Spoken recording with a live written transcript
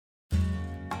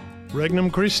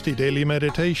Regnum Christi Daily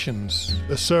Meditations,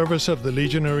 the service of the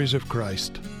Legionaries of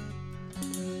Christ.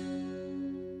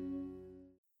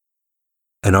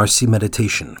 An RC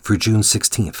Meditation for June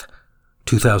 16th,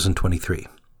 2023.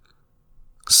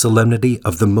 Solemnity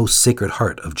of the Most Sacred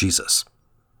Heart of Jesus.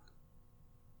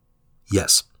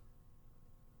 Yes.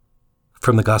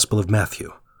 From the Gospel of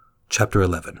Matthew, chapter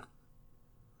 11.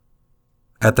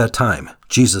 At that time,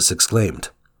 Jesus exclaimed,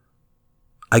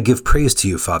 "I give praise to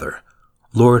you, Father,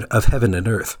 Lord of heaven and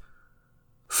earth.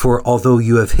 For although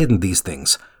you have hidden these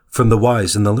things from the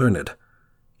wise and the learned,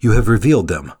 you have revealed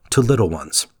them to little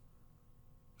ones.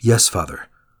 Yes, Father,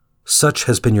 such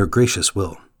has been your gracious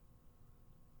will.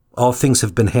 All things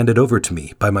have been handed over to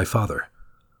me by my Father.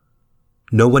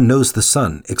 No one knows the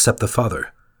Son except the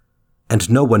Father, and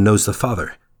no one knows the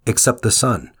Father except the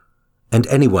Son, and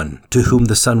anyone to whom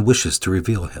the Son wishes to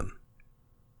reveal him.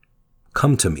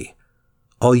 Come to me,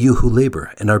 all you who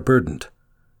labor and are burdened,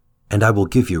 and I will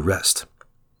give you rest.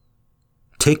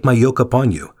 Take my yoke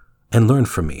upon you and learn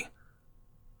from me,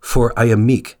 for I am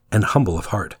meek and humble of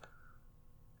heart,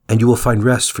 and you will find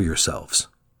rest for yourselves.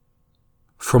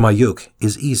 For my yoke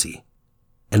is easy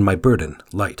and my burden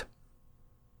light."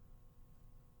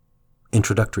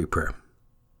 Introductory Prayer.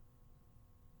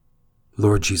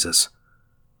 Lord Jesus,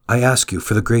 I ask you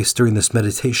for the grace during this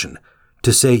meditation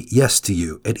to say yes to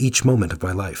you at each moment of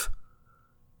my life.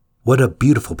 What a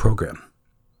beautiful program!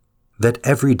 That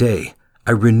every day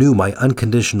I renew my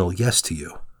unconditional yes to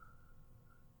you.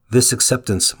 This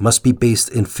acceptance must be based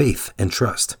in faith and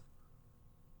trust.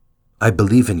 I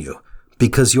believe in you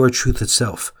because you are truth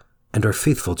itself and are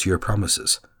faithful to your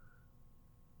promises.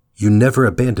 You never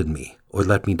abandoned me or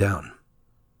let me down.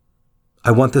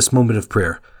 I want this moment of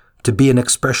prayer to be an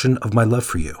expression of my love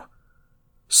for you,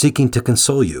 seeking to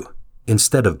console you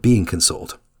instead of being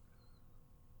consoled.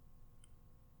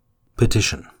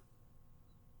 Petition.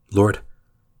 Lord,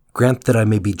 grant that I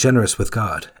may be generous with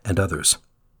God and others.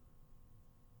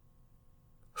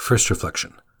 First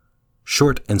reflection,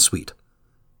 short and sweet.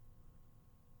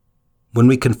 When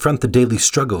we confront the daily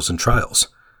struggles and trials,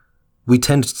 we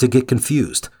tend to get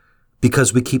confused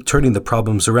because we keep turning the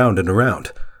problems around and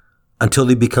around until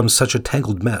they become such a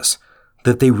tangled mess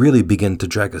that they really begin to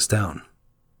drag us down.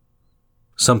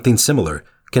 Something similar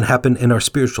can happen in our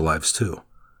spiritual lives too.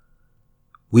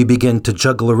 We begin to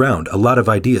juggle around a lot of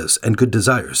ideas and good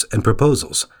desires and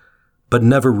proposals, but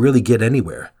never really get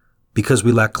anywhere because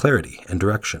we lack clarity and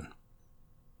direction.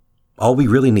 All we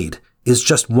really need is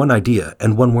just one idea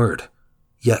and one word: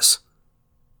 yes.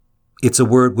 It's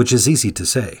a word which is easy to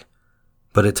say,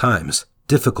 but at times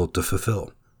difficult to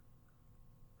fulfill.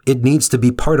 It needs to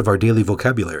be part of our daily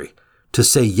vocabulary to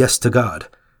say yes to God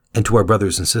and to our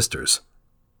brothers and sisters.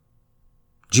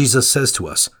 Jesus says to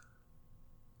us,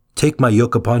 "Take my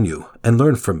yoke upon you and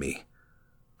learn from me,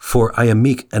 for I am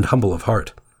meek and humble of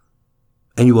heart,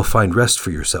 and you will find rest for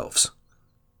yourselves.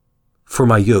 For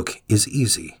my yoke is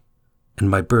easy and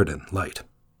my burden light."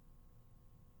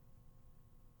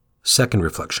 Second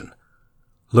reflection,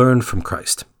 learn from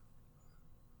Christ.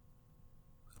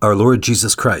 Our Lord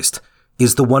Jesus Christ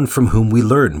is the one from whom we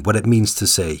learn what it means to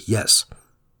say yes.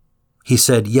 He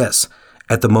said yes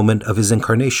at the moment of his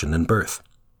incarnation and birth.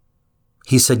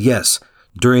 He said yes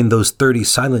during those 30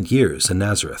 silent years in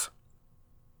Nazareth.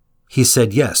 He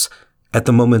said yes at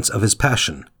the moments of his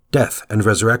passion, death, and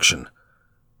resurrection,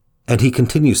 and he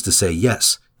continues to say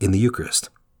yes in the Eucharist.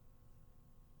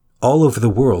 All over the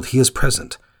world he is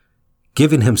present,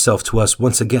 giving himself to us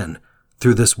once again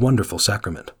through this wonderful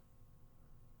sacrament.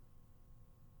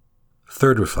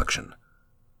 Third reflection,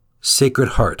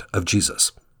 Sacred Heart of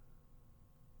Jesus.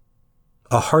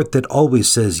 A heart that always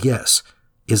says yes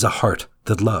is a heart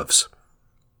that loves.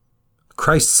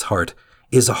 Christ's heart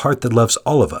is a heart that loves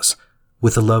all of us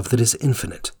with a love that is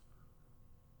infinite.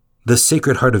 The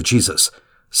Sacred Heart of Jesus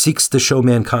seeks to show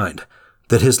mankind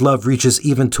that his love reaches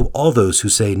even to all those who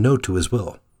say no to his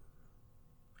will.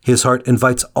 His heart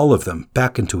invites all of them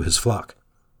back into his flock.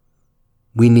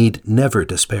 We need never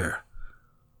despair.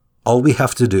 All we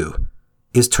have to do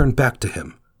is turn back to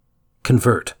him,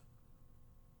 convert.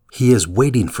 He is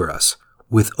waiting for us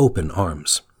with open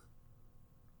arms.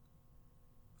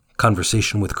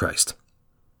 Conversation with Christ.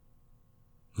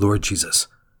 Lord Jesus,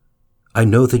 I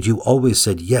know that you always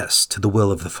said yes to the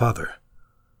will of the Father.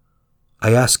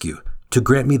 I ask you to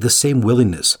grant me the same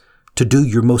willingness to do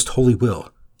your most holy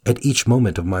will at each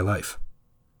moment of my life.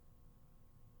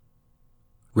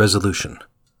 Resolution.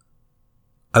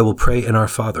 I will pray in our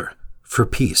Father for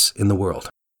peace in the world.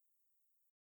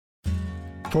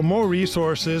 For more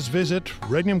resources, visit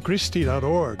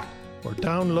regnumchristi.org or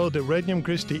download the Regnum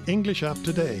Christi English app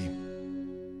today.